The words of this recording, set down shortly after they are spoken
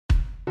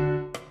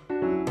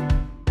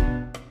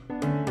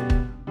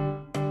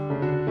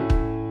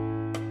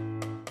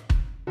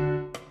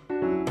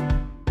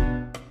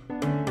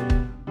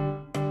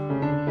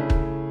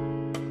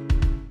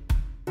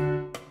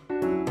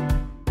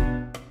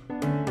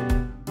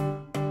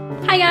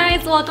Hi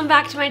guys, welcome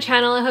back to my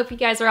channel. I hope you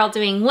guys are all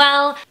doing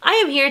well. I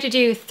am here to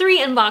do 3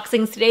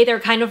 unboxings today. They're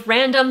kind of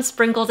random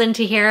sprinkled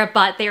into here,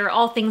 but they are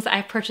all things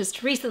I've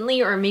purchased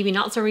recently or maybe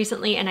not so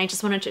recently, and I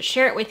just wanted to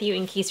share it with you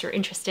in case you're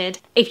interested.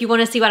 If you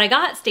want to see what I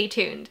got, stay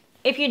tuned.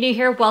 If you're new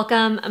here,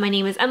 welcome. My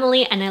name is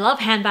Emily and I love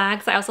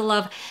handbags. I also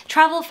love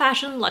travel,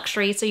 fashion,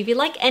 luxury. So if you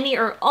like any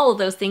or all of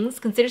those things,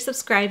 consider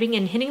subscribing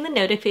and hitting the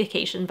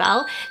notification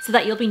bell so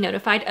that you'll be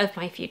notified of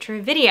my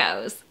future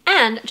videos.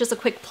 And just a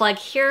quick plug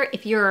here,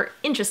 if you're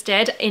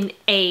interested in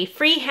a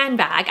free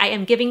handbag, I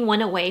am giving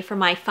one away for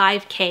my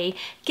 5K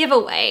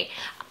giveaway.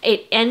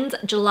 It ends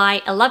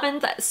July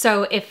 11th,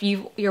 so if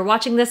you're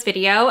watching this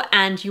video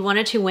and you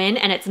wanted to win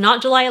and it's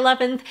not July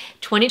 11th,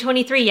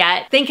 2023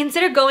 yet, then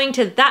consider going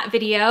to that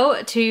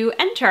video to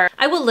enter.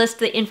 I will list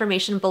the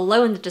information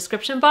below in the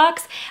description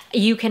box.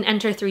 You can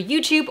enter through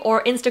YouTube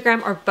or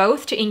Instagram or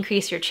both to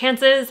increase your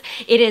chances.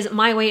 It is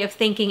my way of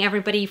thanking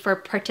everybody for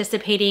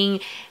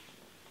participating,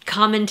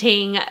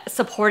 commenting,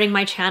 supporting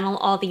my channel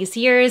all these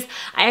years.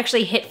 I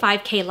actually hit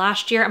 5K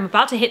last year. I'm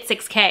about to hit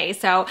 6K,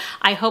 so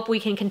I hope we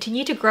can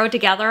continue to grow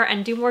together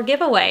and do more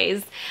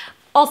giveaways.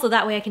 Also,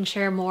 that way I can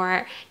share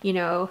more, you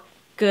know,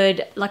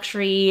 good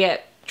luxury,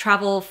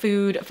 travel,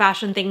 food,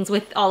 fashion things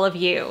with all of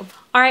you.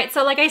 All right,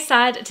 so like I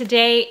said,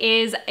 today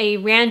is a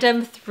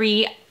random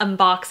 3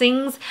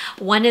 unboxings.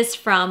 One is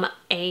from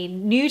a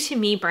new to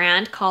me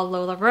brand called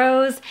Lola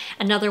Rose.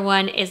 Another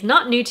one is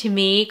not new to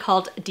me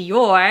called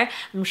Dior.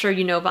 I'm sure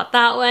you know about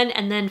that one.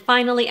 And then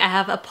finally, I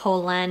have a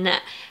Polene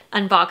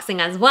unboxing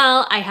as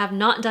well. I have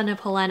not done a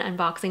Polene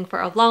unboxing for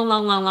a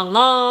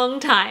long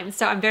time,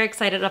 so I'm very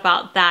excited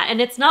about that.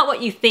 And it's not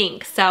what you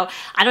think, so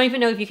I don't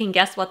even know if you can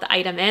guess what the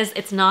item is.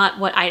 It's not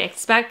what I'd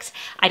expect.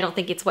 I don't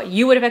think it's what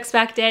you would have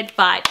expected,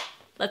 but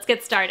let's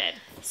get started.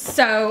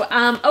 So,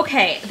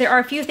 okay, there are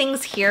a few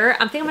things here.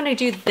 I think I'm gonna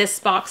do this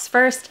box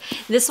first.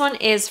 This one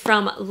is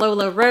from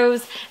Lola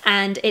Rose,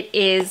 and it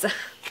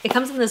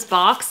comes in this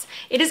box.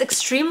 It is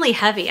extremely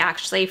heavy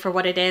actually for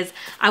what it is.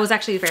 I was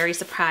actually very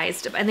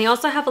surprised. And they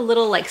also have a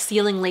little like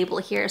sealing label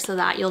here so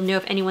that you'll know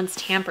if anyone's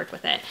tampered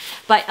with it.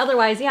 But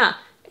otherwise, yeah,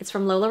 it's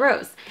from Lola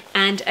Rose.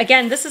 And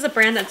again, this is a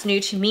brand that's new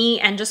to me.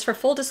 And just for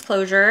full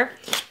disclosure,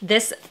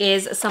 this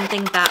is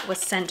something that was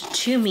sent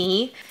to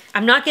me.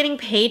 I'm not getting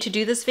paid to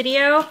do this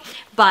video,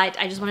 but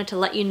I just wanted to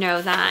let you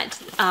know that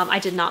I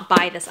did not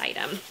buy this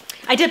item.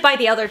 I did buy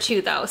the other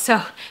 2 though,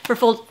 so for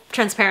full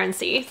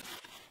transparency.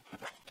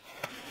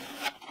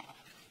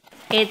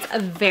 It's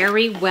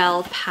very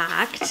well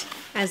packed.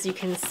 As you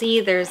can see,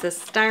 there's this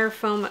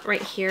styrofoam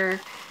right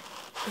here.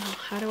 Oh,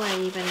 how do I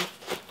even...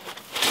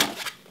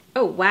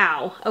 Oh,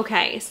 wow.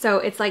 Okay, so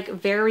it's like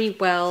very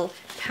well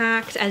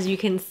packed, as you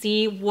can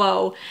see.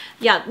 Whoa.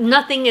 Yeah,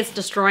 nothing is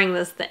destroying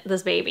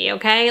this baby,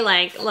 okay?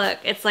 Like, look,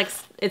 it's like,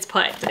 it's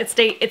put.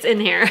 It's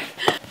in here.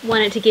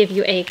 Wanted to give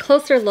you a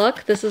closer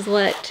look. This is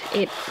what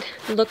it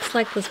looks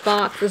like, this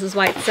box. This is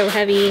why it's so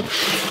heavy.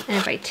 And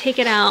if I take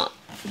it out,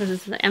 this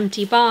is the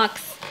empty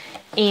box.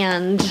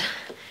 And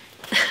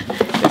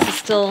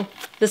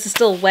this is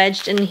still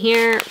wedged in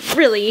here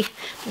really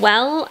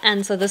well.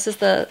 And so this is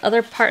the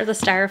other part of the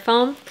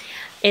styrofoam.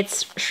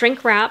 It's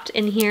shrink wrapped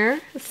in here,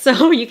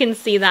 so you can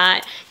see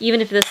that even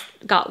if this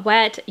got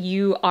wet,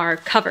 you are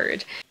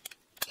covered.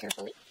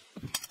 Carefully.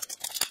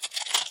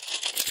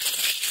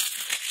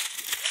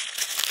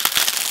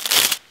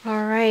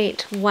 All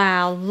right,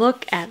 wow,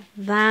 look at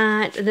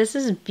that. This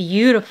is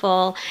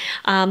beautiful.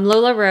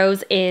 Lola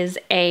Rose is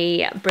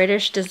a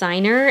British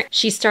designer.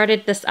 She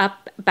started this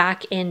up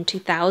back in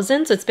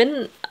 2000, so it's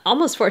been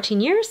almost 14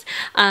 years.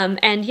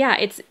 And yeah,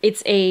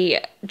 it's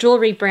a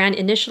jewelry brand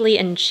initially,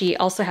 and she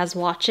also has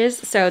watches.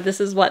 So this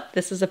is what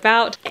this is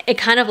about. It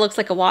kind of looks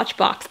like a watch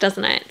box,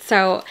 doesn't it?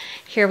 So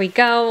here we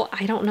go.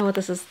 I don't know what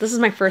this is. This is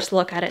my first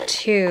look at it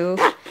too.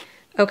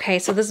 Okay,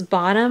 so this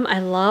bottom, I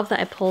love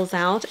that it pulls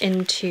out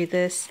into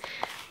this.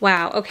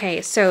 Wow, okay,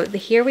 so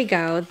here we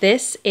go.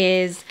 This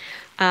is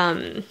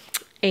a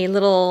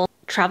little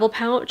travel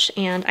pouch,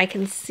 and I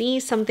can see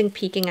something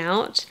peeking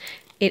out.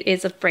 It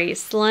is a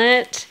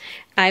bracelet.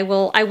 I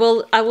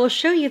will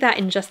show you that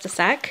in just a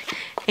sec.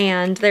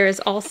 And there is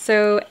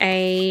also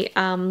a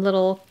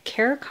little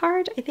care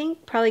card, I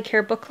think, probably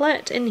care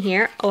booklet in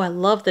here. Oh, I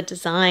love the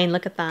design,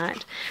 look at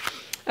that.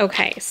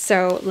 Okay,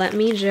 so let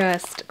me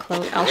just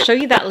close. I'll show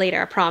you that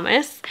later, I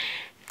promise.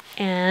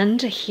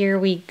 And here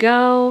we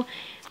go.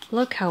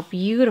 Look how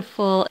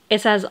beautiful.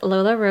 It says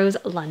Lola Rose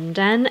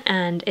London,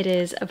 and it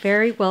is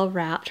very well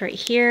wrapped right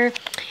here.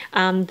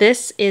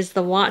 This is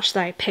the watch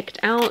that I picked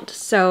out.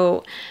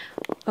 So,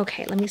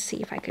 okay, let me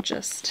see if I could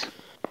just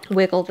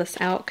wiggle this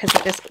out because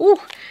it is, ooh.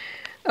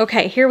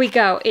 Okay, here we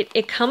go.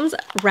 It comes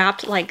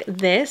wrapped like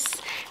this,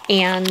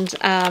 and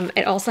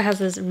it also has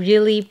this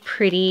really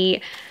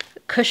pretty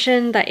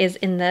cushion that is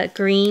in the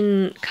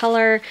green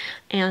color,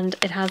 and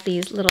it has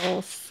these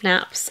little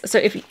snaps. So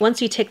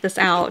once you take this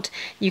out,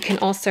 you can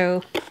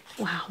also,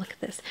 wow, look at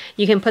this.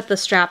 You can put the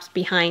straps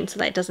behind so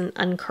that it doesn't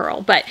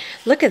uncurl. But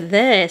look at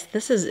this.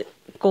 This is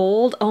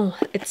gold. Oh,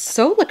 it's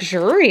so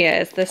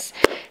luxurious. This,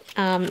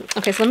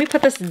 okay, so let me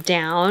put this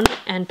down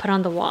and put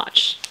on the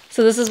watch.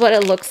 So this is what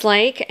it looks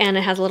like, and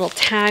it has a little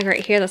tag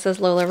right here that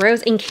says Lola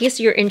Rose. In case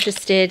you're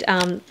interested,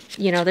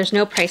 you know, there's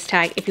no price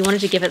tag. If you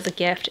wanted to give it as a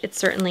gift, it's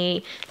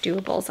certainly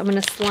doable. So I'm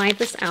going to slide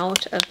this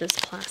out of this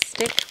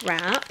plastic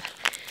wrap.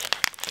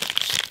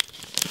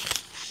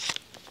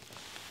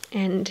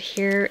 And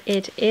here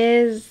it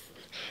is.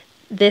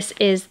 This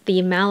is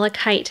the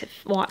malachite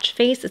watch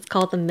face. It's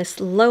called the Miss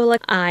Lola.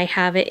 I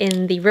have it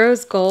in the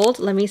rose gold.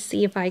 Let me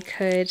see if I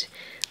could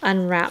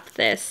unwrap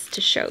this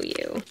to show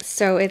you.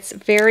 So it's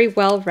very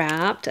well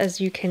wrapped, as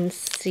you can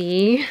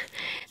see.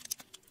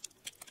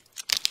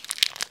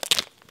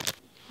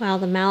 Wow,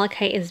 the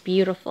malachite is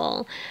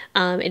beautiful.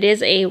 It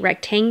is a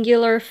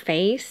rectangular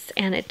face,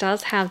 and it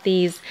does have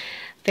these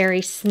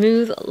very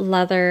smooth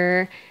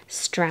leather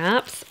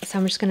straps. So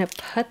I'm just gonna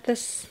put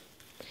this,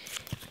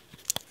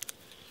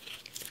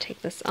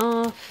 take this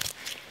off.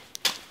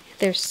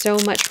 There's so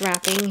much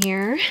wrapping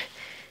here.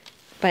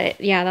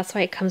 But yeah, that's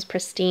why it comes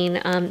pristine.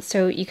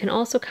 So you can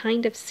also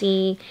kind of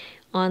see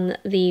on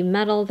the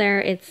metal there,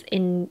 it's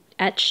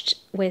etched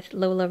with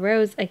Lola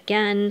Rose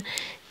again.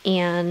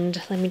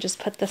 And let me just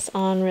put this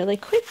on really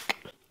quick.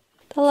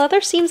 The leather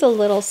seems a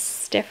little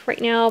stiff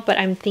right now, but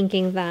I'm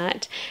thinking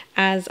that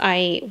as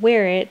I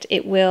wear it,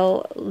 it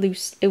will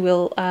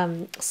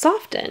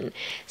soften.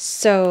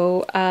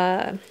 So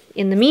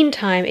in the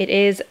meantime, it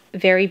is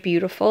very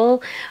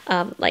beautiful,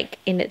 like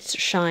in its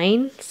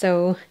shine.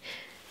 So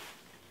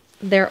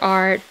there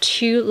are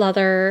two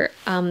leather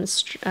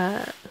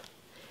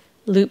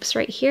loops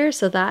right here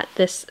so that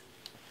this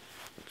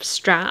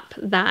strap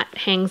that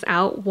hangs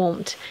out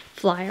won't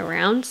fly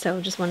around. So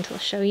just wanted to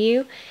show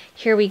you.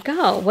 Here we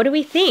go. What do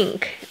we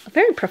think?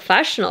 Very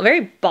professional,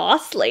 very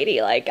boss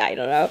lady, like, I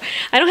don't know.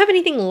 I don't have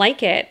anything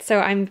like it, so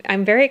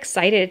I'm very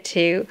excited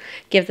to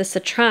give this a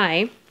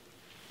try.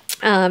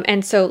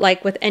 And so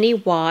like with any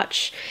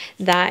watch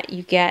that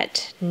you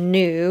get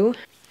new,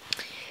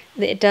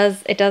 it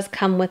does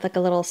come with like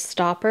a little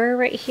stopper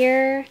right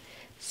here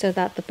so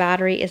that the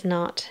battery is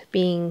not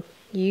being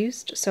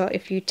used. So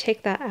if you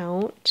take that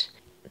out,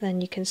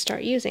 then you can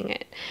start using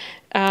it.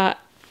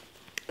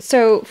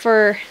 So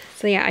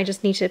yeah, I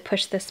just need to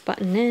push this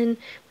button in.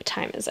 What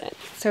time is it?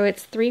 So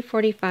it's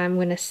 3:45. I'm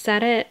going to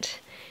set it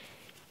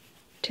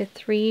to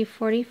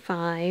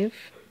 3:45.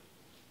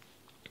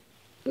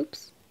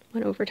 Oops,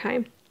 went over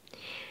time.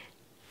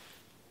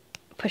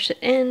 Push it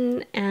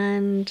in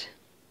and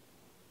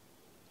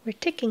we're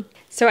ticking.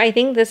 So I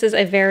think this is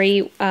a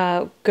very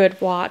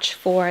good watch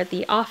for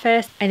the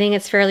office. I think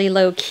it's fairly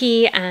low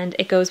key and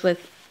it goes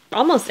with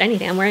almost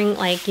anything. I'm wearing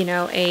like, you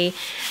know, a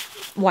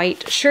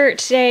white shirt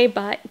today,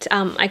 but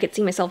I could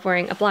see myself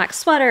wearing a black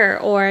sweater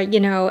or, you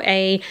know,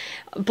 a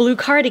blue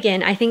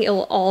cardigan. I think it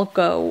will all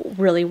go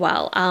really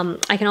well.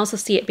 I can also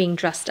see it being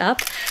dressed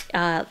up.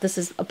 This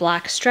is a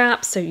black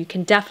strap, so you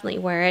can definitely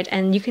wear it,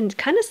 and you can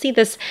kind of see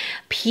this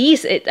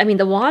piece. I mean,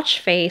 the watch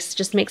face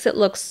just makes it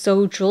look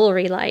so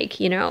jewelry-like,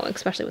 you know,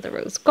 especially with the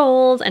rose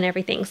gold and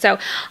everything. So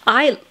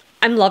I'm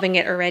loving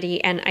it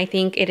already, and I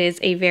think it is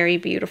a very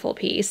beautiful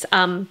piece.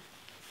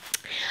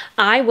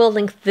 I will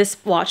link this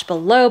watch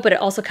below, but it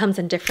also comes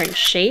in different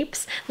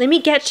shapes. Let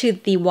me get to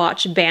the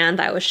watch band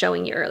that I was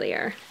showing you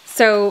earlier.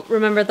 So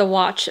remember the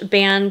watch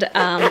band,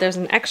 there's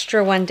an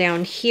extra one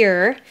down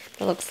here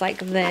that looks like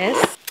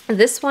this.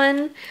 This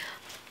one,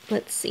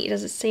 let's see,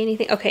 does it say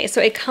anything? Okay,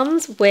 so it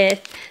comes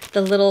with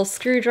the little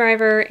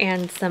screwdriver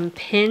and some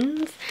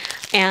pins.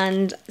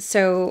 And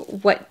so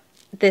what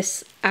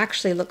this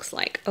actually looks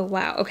like. Oh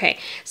wow, okay.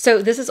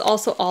 So this is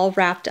also all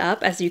wrapped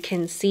up, as you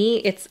can see.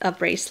 It's a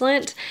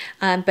bracelet,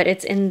 but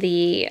it's in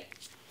the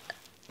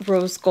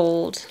rose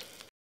gold.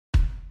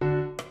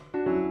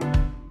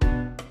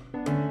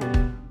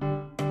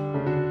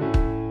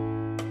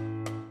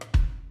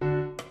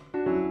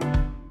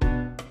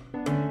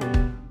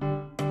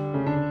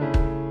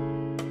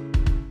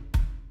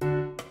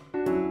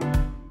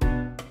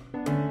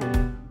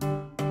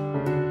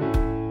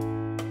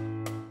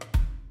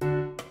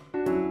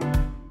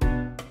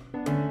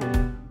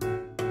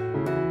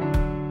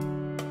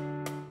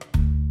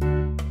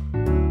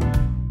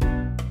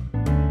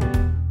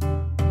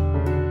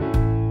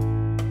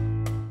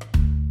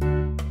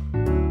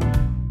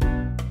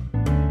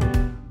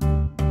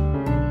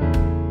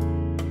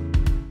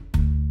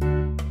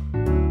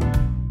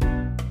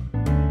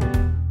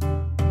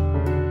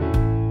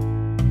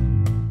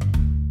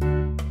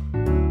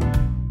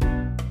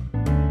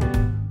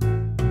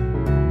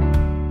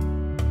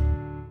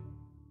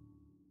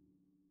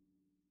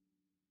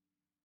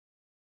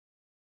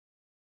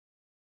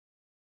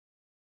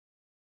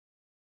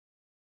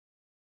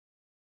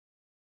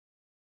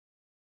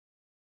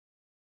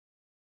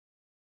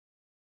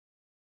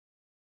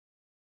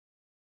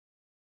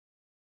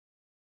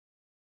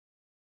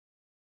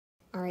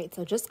 All right,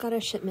 so just got a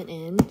shipment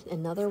in,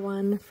 another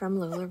one from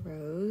Lola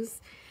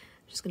Rose.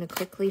 I'm just gonna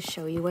quickly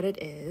show you what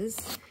it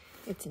is.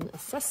 It's an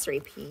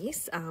accessory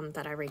piece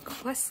that I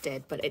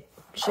requested, but it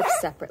ships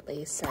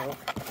separately, so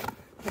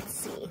let's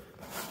see.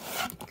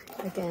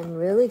 Again,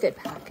 really good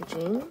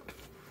packaging.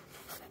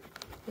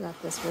 We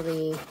got this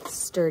really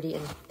sturdy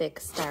and thick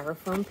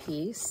styrofoam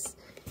piece.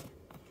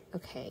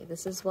 Okay,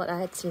 this is what I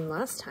had seen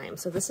last time.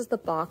 So this is the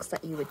box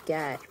that you would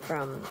get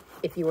from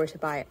if you were to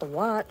buy a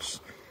watch.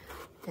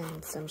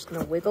 And so I'm just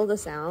gonna wiggle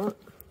this out.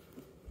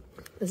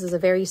 This is a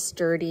very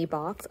sturdy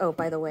box. Oh,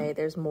 by the way,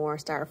 there's more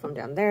styrofoam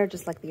down there,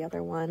 just like the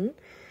other one.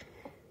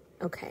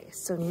 Okay,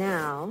 so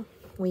now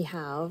we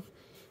have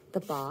the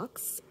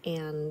box,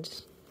 and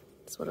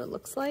that's what it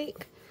looks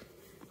like.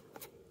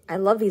 I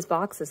love these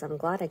boxes. I'm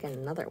glad I get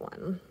another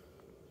one.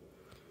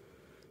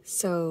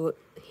 So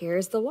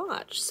here's the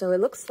watch. So it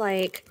looks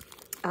like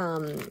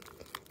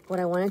what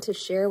I wanted to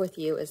share with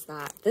you is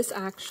that this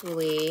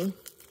actually,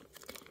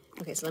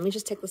 okay, so let me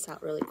just take this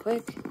out really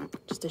quick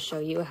just to show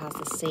you. It has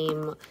the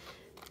same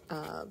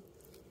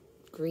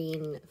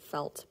green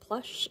felt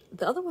plush.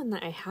 The other one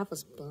that I have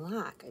was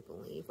black, I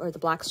believe, or the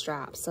black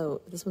strap.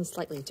 So this one's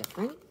slightly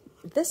different.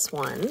 This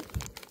one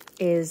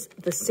is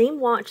the same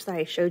watch that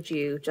I showed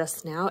you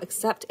just now,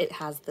 except it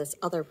has this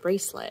other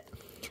bracelet.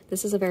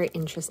 This is a very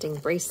interesting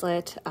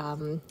bracelet,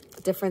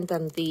 different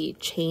than the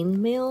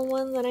chainmail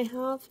one that I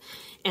have.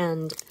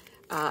 And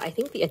I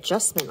think the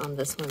adjustment on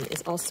this one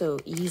is also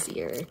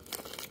easier.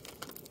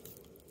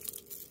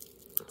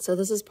 So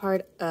this is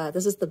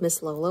this is the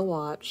Miss Lola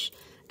watch,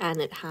 and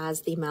it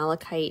has the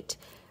malachite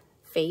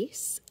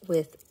face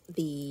with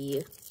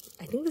the,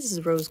 I think this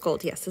is rose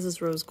gold. Yes, this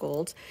is rose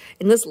gold.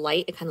 In this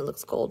light, it kind of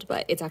looks gold,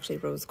 but it's actually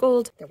rose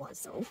gold. There was,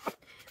 so.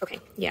 Okay,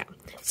 yeah.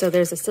 So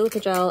there's a silica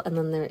gel, and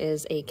then there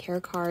is a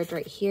care card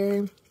right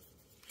here.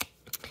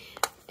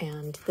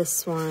 And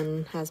this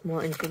one has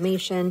more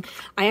information.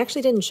 I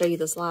actually didn't show you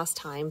this last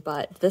time,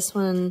 but this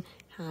one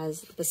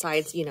has,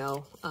 besides, you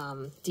know,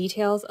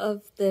 details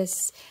of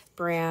this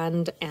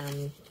brand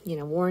and, you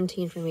know,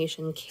 warranty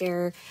information,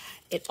 care,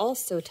 it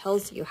also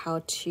tells you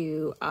how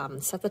to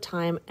set the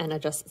time and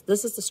adjust.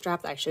 This is the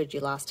strap that I showed you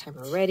last time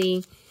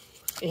already,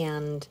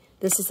 and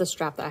this is the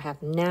strap that I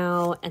have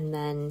now. And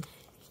then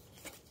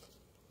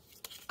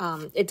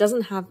it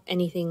doesn't have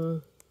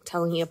anything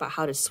telling you about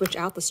how to switch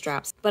out the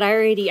straps, but I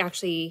already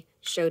actually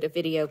showed a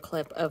video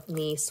clip of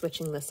me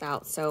switching this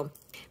out. So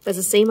that's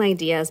the same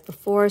idea as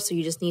before. So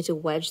you just need to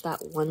wedge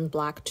that one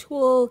black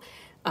tool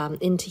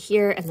into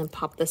here and then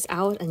pop this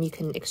out, and you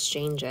can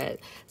exchange it.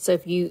 So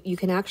if you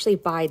can actually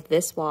buy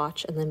this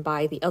watch and then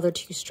buy the other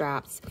two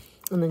straps,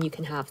 and then you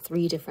can have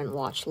 3 different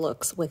watch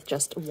looks with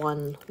just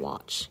one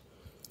watch.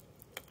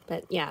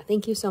 But yeah,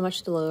 thank you so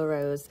much to Lola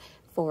Rose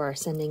for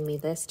sending me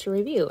this to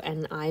review,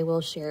 and I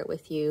will share it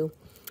with you,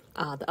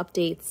 the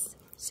updates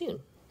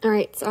soon. All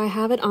right, so I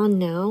have it on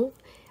now.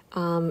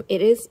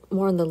 It is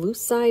more on the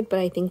loose side, but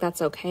I think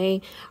that's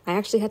okay. I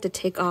actually had to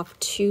take off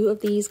 2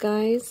 of these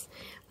guys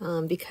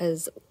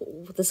because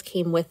this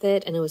came with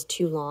it and it was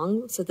too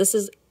long. So this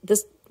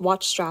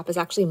watch strap is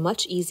actually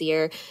much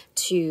easier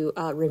to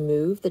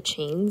remove the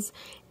chains,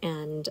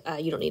 and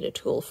you don't need a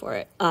tool for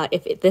it.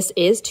 If this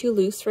is too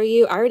loose for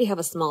you, I already have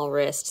a small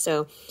wrist,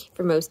 so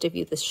for most of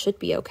you this should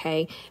be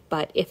okay.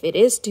 But if it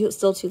is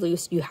still too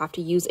loose, you have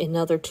to use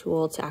another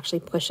tool to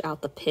actually push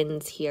out the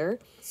pins here.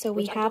 So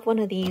we have one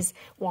of these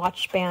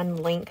watch band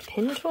link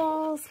pin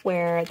tools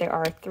where there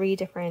are 3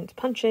 different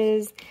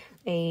punches,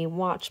 a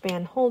watch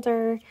band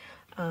holder.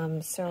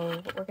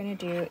 So what we're going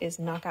to do is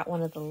knock out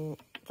one of the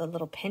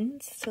little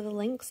pins to the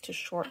links to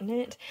shorten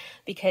it,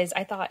 because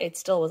I thought it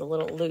still was a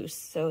little loose.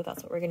 So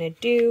that's what we're going to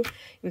do.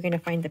 We're going to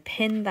find the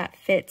pin that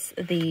fits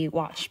the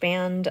watch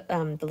band,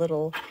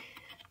 the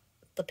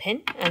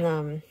pin,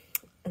 and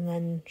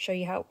then show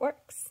you how it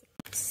works.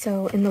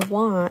 So in the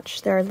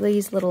watch, there are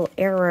these little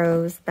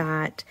arrows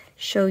that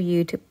show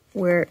you to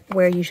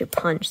where you should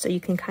punch. So you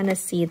can kind of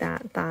see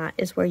that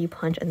is where you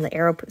punch, and the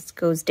arrow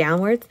goes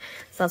downwards.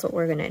 So that's what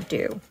we're going to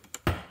do.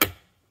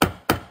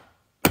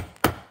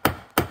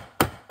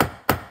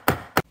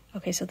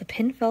 Okay, so the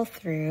pin fell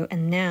through,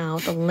 and now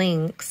the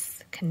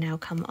links can now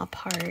come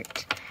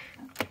apart.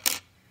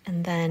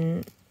 And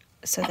then,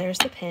 so there's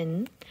the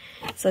pin.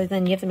 So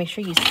then you have to make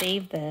sure you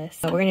save this.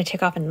 So we're going to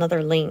take off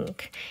another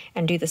link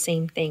and do the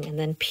same thing, and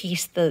then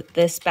piece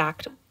this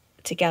back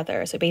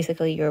together. So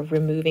basically you're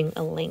removing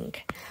a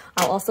link.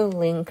 I'll also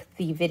link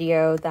the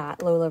video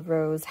that Lola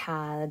Rose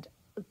had,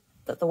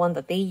 the one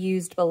that they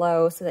used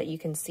below, so that you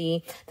can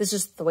see. This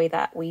is just the way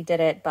that we did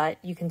it, but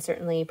you can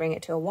certainly bring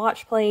it to a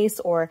watch place,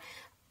 or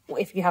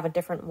if you have a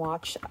different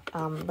watch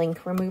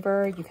link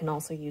remover, you can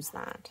also use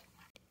that.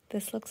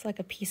 This looks like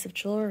a piece of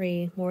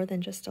jewelry more than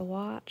just a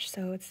watch,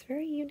 so it's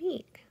very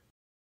unique.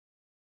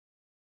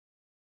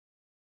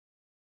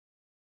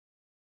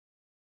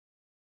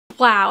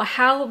 Wow,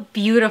 how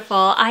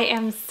beautiful. I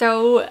am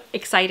so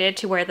excited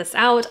to wear this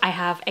out. I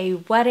have a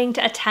wedding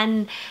to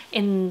attend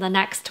in the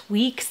next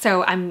week,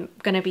 so I'm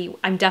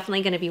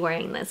definitely gonna be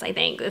wearing this, I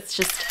think. It's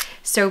just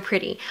so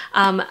pretty.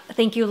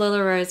 Thank you,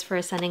 Lola Rose,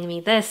 for sending me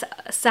this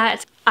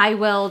set. I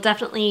will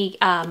definitely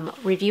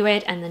review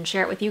it and then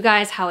share it with you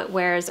guys how it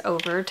wears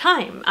over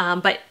time.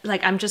 But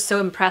like, I'm just so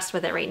impressed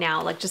with it right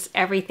now. Like, just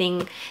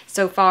everything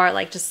so far,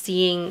 like just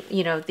seeing,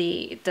 you know,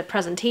 the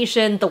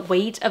presentation, the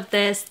weight of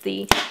this,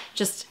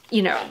 just,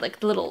 you know,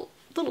 like the little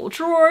little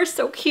drawer,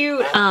 so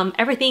cute.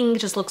 Everything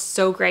just looks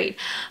so great.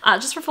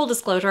 Just for full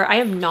disclosure, I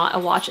am not a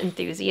watch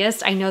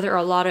enthusiast. I know there are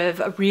a lot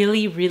of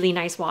really, really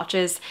nice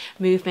watches,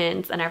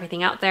 movements, and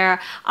everything out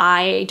there.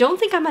 I don't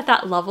think I'm at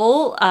that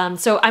level.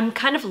 So I'm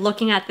kind of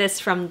looking at this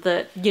from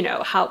the, you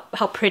know,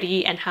 how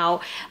pretty and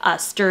how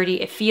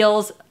sturdy it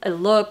feels, it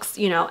looks,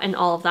 you know, and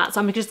all of that. So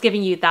I'm just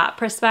giving you that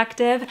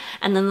perspective,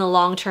 and then the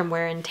long-term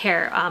wear and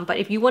tear. But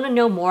if you want to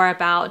know more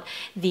about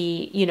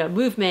the, you know,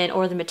 movement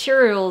or the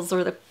materials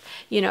or the,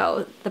 you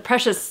know, the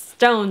precious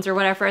stones or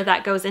whatever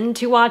that goes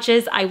into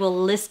watches, I will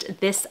list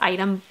this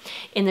item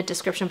in the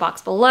description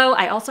box below.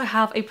 I also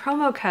have a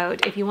promo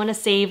code if you want to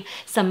save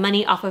some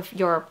money off of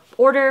your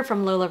order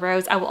from Lola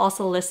Rose. I will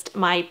also list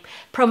my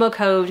promo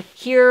code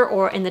here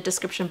or in the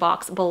description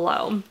box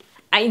below.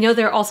 I know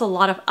there are also a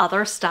lot of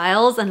other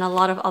styles and a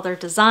lot of other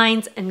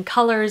designs and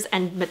colors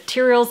and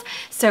materials,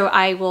 so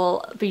I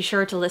will be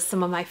sure to list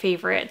some of my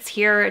favorites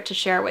here to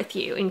share with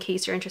you in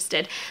case you're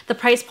interested. The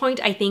price point,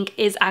 I think,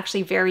 is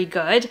actually very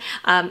good.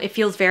 It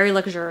feels very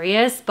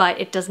luxurious, but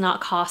it does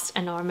not cost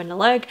an arm and a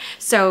leg.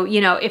 So,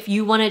 you know, if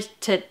you wanted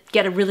to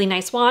get a really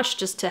nice watch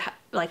just to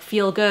like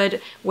feel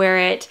good, wear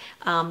it,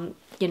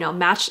 you know,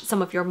 match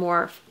some of your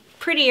more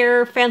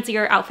prettier,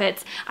 fancier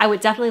outfits, I would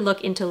definitely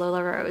look into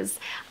Lola Rose.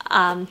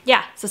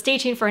 Yeah, so stay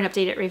tuned for an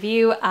updated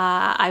review.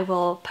 I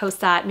will post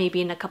that maybe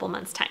in a couple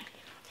months' time.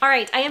 All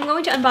right, I am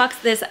going to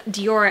unbox this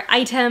Dior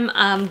item.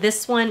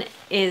 This one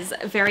is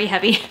very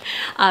heavy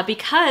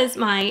because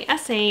my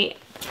essay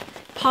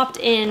popped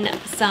in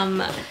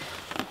some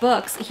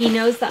books. He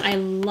knows that I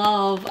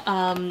love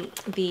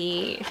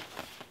the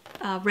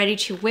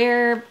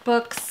ready-to-wear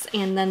books,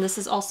 and then this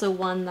is also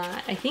one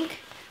that I think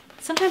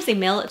sometimes they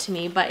mail it to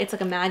me, but it's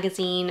like a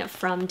magazine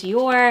from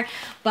Dior.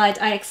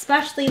 But I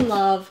especially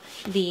love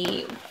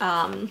the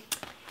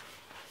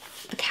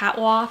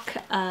catwalk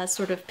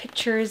sort of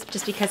pictures,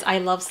 just because I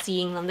love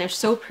seeing them. They're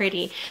so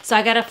pretty. So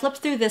I gotta flip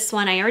through this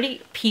one. I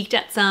already peeked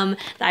at some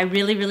that I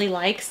really, really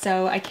like,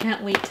 so I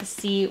can't wait to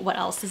see what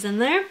else is in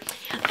there.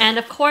 And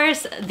of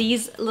course,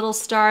 these little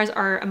stars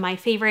are my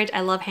favorite.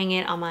 I love hanging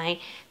it on my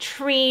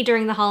tree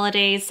during the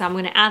holidays, so I'm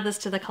gonna add this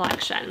to the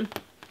collection.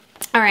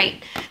 All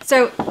right,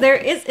 so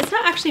it's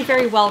not actually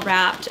very well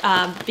wrapped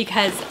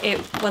because it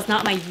was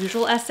not my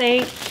usual essay,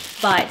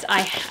 but I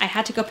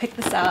had to go pick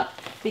this up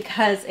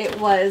because it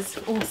was,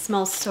 oh, it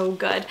smells so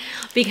good,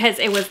 because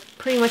it was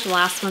pretty much the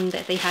last one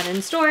that they had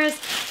in stores.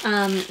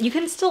 You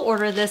can still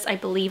order this, I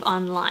believe,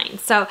 online.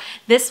 So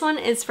this one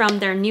is from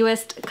their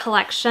newest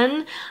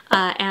collection,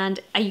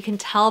 and you can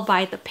tell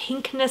by the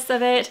pinkness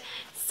of it.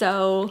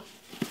 So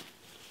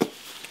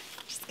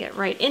just get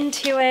right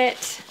into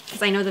it,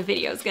 because I know the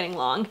video is getting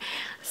long.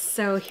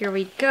 So here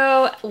we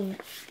go.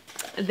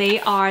 They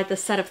are the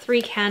set of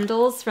 3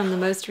 candles from the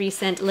most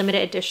recent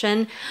limited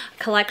edition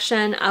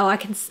collection. Oh, I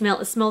can smell,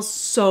 it smells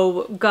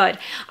so good.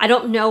 I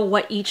don't know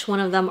what each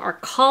one of them are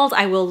called.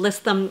 I will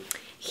list them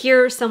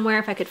here somewhere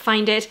if I could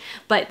find it,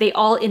 but they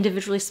all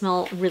individually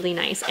smell really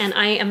nice. And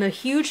I am a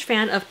huge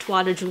fan of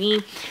Toile de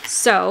Nuit,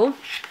 so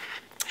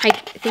I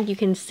think you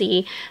can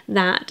see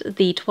that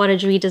the Toile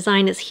de Nuit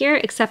design is here,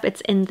 except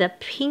it's in the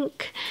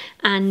pink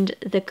and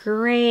the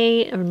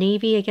gray or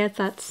navy. I guess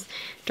that's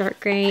dark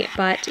gray.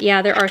 But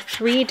yeah, there are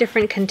 3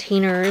 different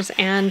containers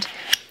and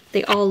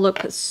they all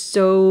look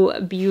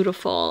so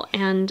beautiful.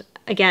 And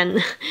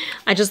again,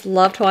 I just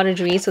love Toile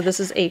de Nuit, so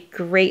this is a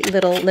great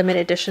little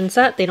limited edition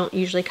set. They don't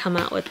usually come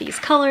out with these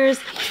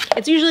colors.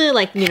 It's usually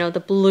like, you know, the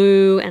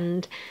blue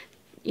and,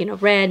 you know,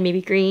 red,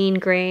 maybe green,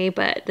 gray,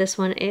 but this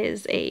one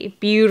is a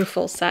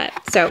beautiful set.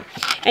 So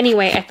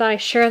anyway, I thought I'd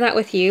share that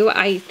with you.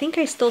 I think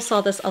I still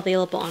saw this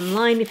available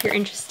online if you're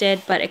interested,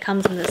 but it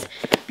comes in this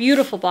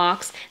beautiful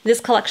box.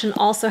 This collection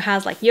also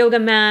has like yoga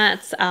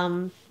mats,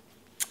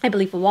 I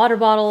believe a water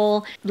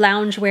bottle,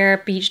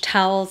 loungewear, beach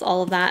towels,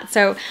 all of that.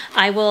 So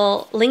I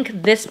will link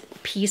this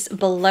piece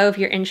below if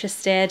you're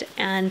interested,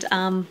 and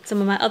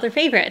some of my other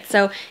favorites.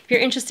 So if you're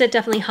interested,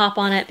 definitely hop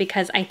on it,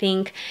 because I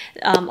think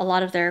a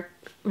lot of their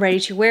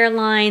ready-to-wear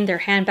line, their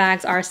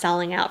handbags are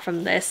selling out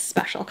from this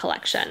special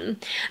collection.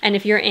 And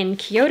if you're in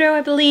Kyoto,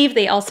 I believe,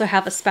 they also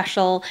have a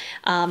special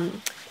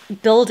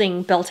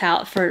building built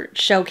out for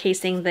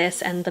showcasing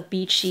this and the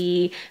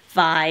beachy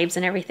vibes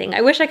and everything.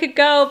 I wish I could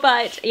go,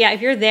 but yeah, if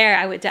you're there,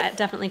 I would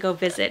definitely go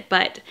visit.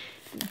 But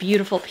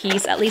beautiful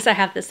piece. At least I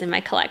have this in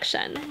my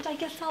collection. And I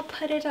guess I'll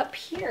put it up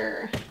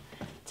here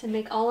to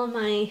make all of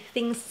my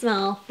things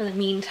smell for the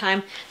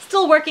meantime.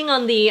 Still working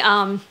on the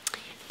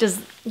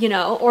you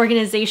know,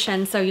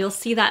 organization, so you'll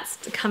see that's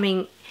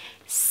coming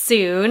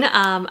soon.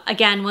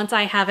 Again, once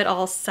I have it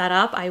all set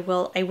up, I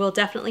will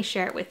definitely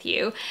share it with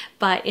you.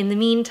 But in the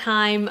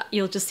meantime,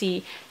 you'll just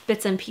see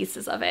bits and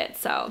pieces of it.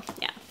 So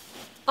yeah.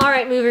 All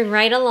right, moving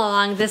right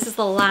along. This is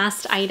the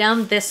last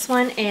item. This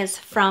one is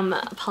from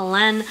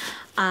Polene.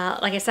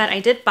 Like I said, I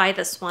did buy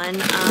this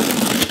one,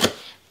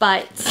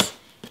 but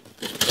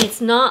it's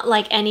not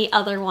like any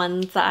other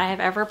ones that I have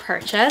ever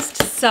purchased.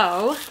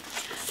 So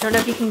I don't know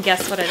if you can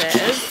guess what it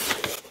is.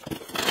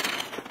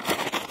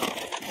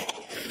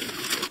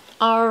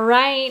 All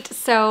right,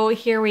 so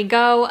here we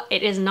go.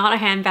 It is not a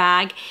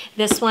handbag.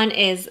 This one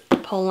is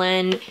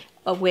Polene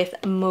with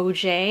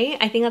Moje.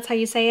 I think that's how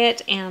you say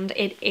it. And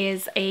it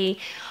is a,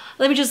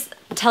 let me just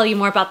tell you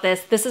more about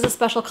this. This is a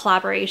special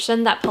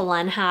collaboration that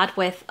Polene had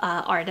with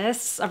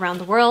artists around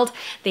the world.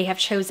 They have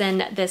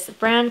chosen this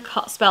brand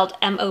spelled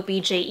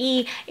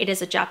M-O-B-J-E. It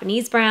is a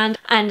Japanese brand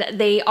and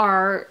they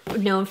are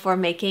known for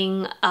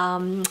making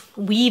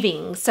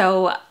weaving.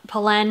 So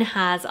Polene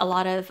has a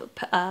lot of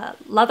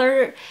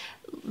leather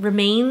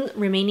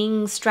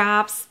remaining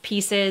straps,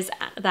 pieces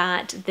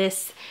that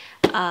this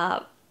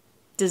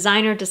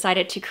designer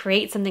decided to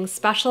create something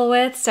special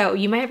with. So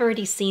you might have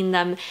already seen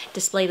them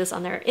display this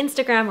on their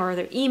Instagram or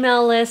their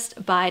email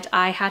list, but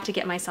I had to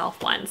get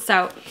myself one.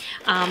 So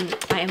I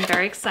am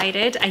very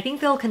excited. I think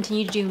they'll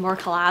continue to do more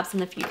collabs in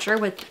the future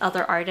with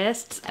other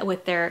artists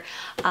with their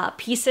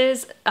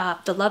pieces,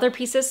 the leather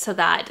pieces, so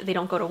that they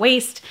don't go to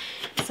waste.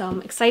 So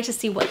I'm excited to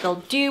see what they'll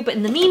do. But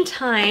in the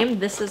meantime,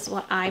 this is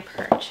what I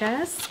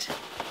purchased.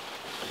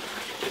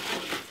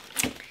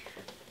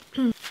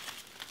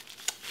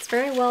 It's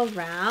very well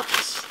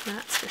wrapped,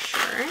 that's for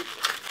sure.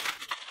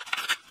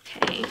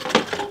 Okay.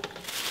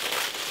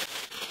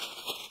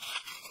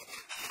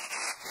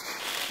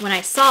 When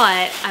I saw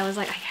it, I was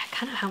like, I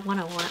kind of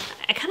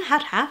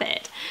have to have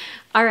it.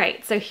 All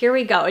right, so here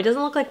we go. It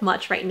doesn't look like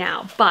much right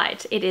now,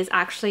 but it is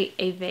actually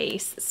a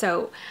vase.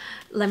 So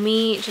let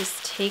me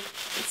just take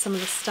some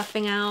of the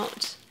stuffing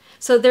out.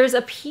 So there's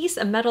a piece,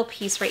 a metal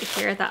piece right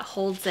here that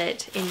holds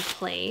it in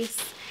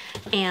place.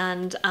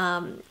 And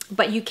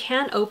but you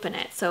can open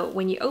it. So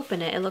when you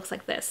open it, it looks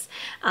like this,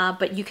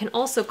 but you can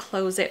also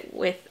close it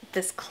with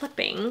this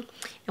clipping,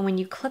 and when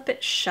you clip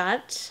it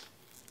shut,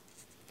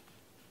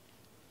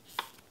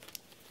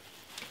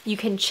 you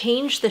can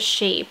change the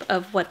shape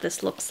of what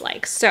this looks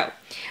like. So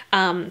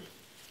let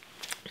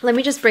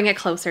me just bring it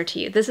closer to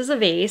you. This is a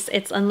vase.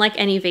 It's unlike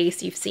any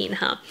vase you've seen,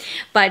 huh?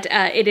 But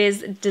it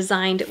is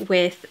designed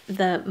with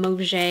the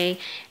Moje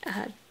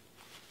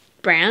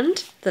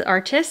brand, the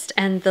artist,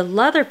 and the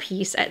leather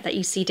piece that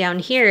you see down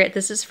here,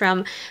 this is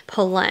from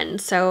Polene.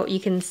 So you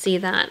can see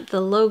that the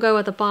logo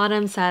at the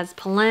bottom says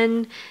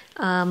Polene,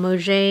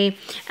 Moje,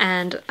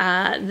 and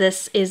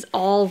this is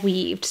all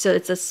weaved. So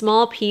it's a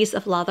small piece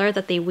of leather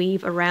that they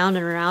weave around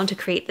and around to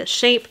create this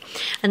shape,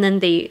 and then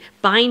they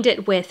bind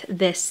it with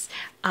this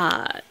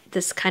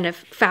this kind of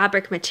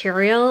fabric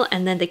material,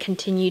 and then they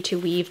continue to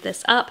weave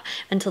this up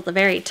until the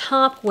very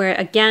top, where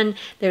again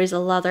there's a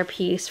leather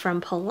piece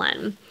from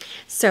Polene.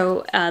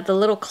 So the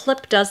little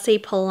clip does say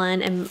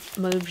Polene and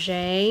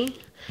Moje.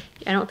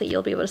 I don't think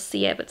you'll be able to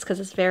see it, but it's because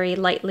it's very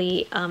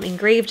lightly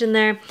engraved in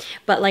there.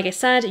 But like I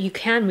said, you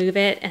can move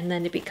it and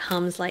then it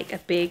becomes like a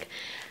big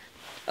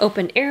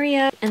open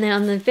area. And then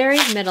on the very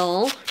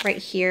middle right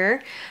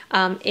here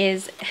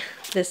is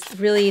this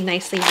really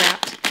nicely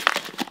wrapped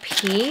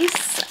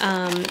piece.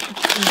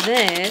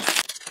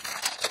 This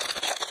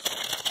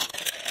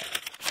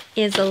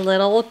is a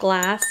little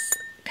glass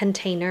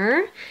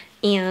container,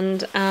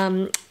 and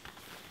oh,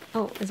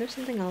 is there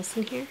something else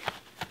in here?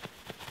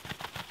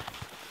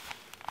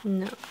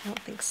 No, I don't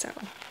think so.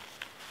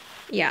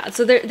 Yeah,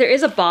 so there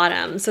is a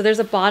bottom. So there's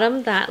a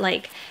bottom that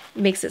like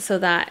makes it so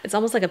that it's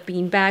almost like a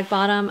beanbag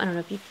bottom. I don't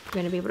know if you're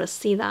going to be able to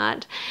see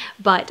that,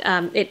 but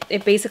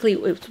it basically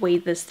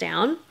weighed this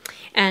down.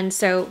 And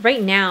so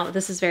right now,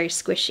 this is very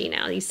squishy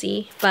now, you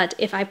see? But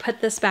if I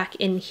put this back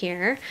in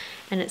here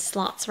and it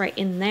slots right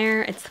in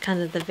there, it's kind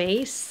of the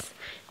vase.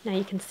 Now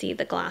you can see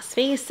the glass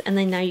vase, and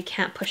then now you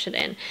can't push it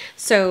in.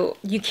 So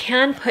you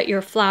can put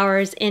your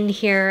flowers in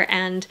here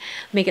and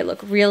make it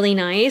look really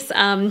nice.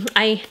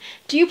 I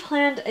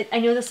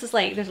know this is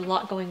like, there's a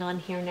lot going on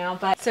here now,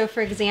 but so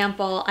for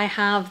example, I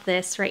have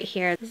this right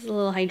here. This is a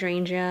little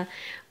hydrangea.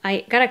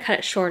 I gotta cut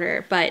it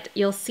shorter, but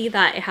you'll see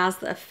that it has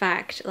the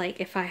effect, like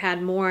if I had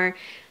more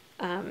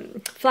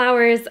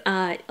flowers,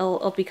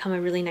 it'll become a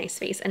really nice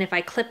vase. And if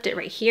I clipped it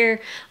right here,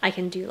 I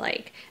can do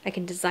like, I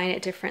can design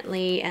it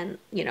differently, and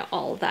you know,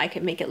 all of that. I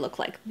can make it look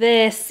like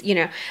this, you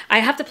know. I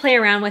have to play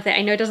around with it.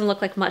 I know it doesn't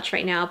look like much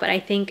right now, but I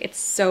think it's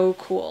so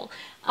cool.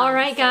 All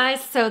right,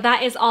 guys, so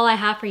that is all I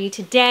have for you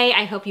today.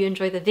 I hope you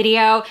enjoyed the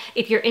video.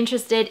 If you're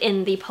interested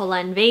in the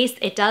Polene vase,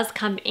 it does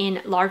come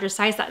in larger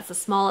size. That's the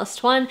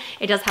smallest one.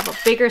 It does have a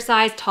bigger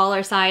size,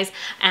 taller size.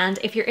 And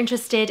if you're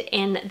interested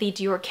in the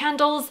Dior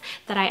candles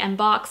that I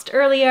unboxed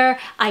earlier,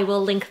 I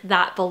will link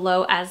that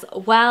below as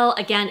well.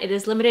 Again, it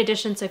is limited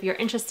edition, so if you're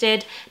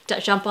interested,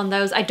 jump on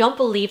those. I don't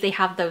believe they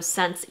have those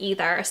scents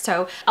either,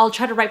 so I'll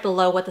try to write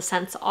below what the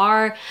scents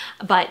are.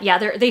 But yeah,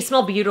 they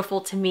smell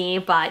beautiful to me,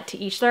 but to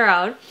each their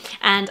own.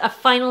 And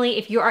finally,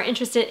 if you are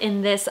interested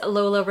in this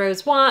Lola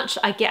Rose watch,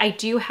 I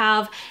do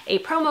have a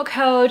promo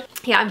code.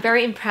 Yeah, I'm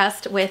very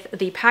impressed with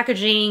the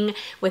packaging,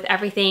 with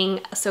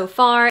everything so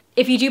far.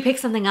 If you do pick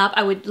something up,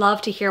 I would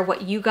love to hear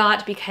what you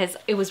got, because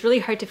it was really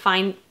hard to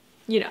find,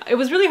 you know, it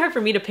was really hard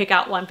for me to pick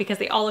out one because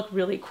they all look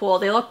really cool.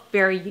 They look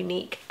very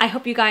unique. I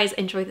hope you guys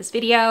enjoyed this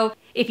video.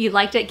 If you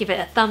liked it, give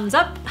it a thumbs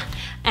up.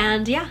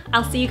 And yeah,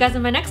 I'll see you guys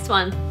in my next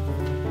one.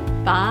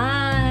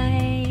 Bye.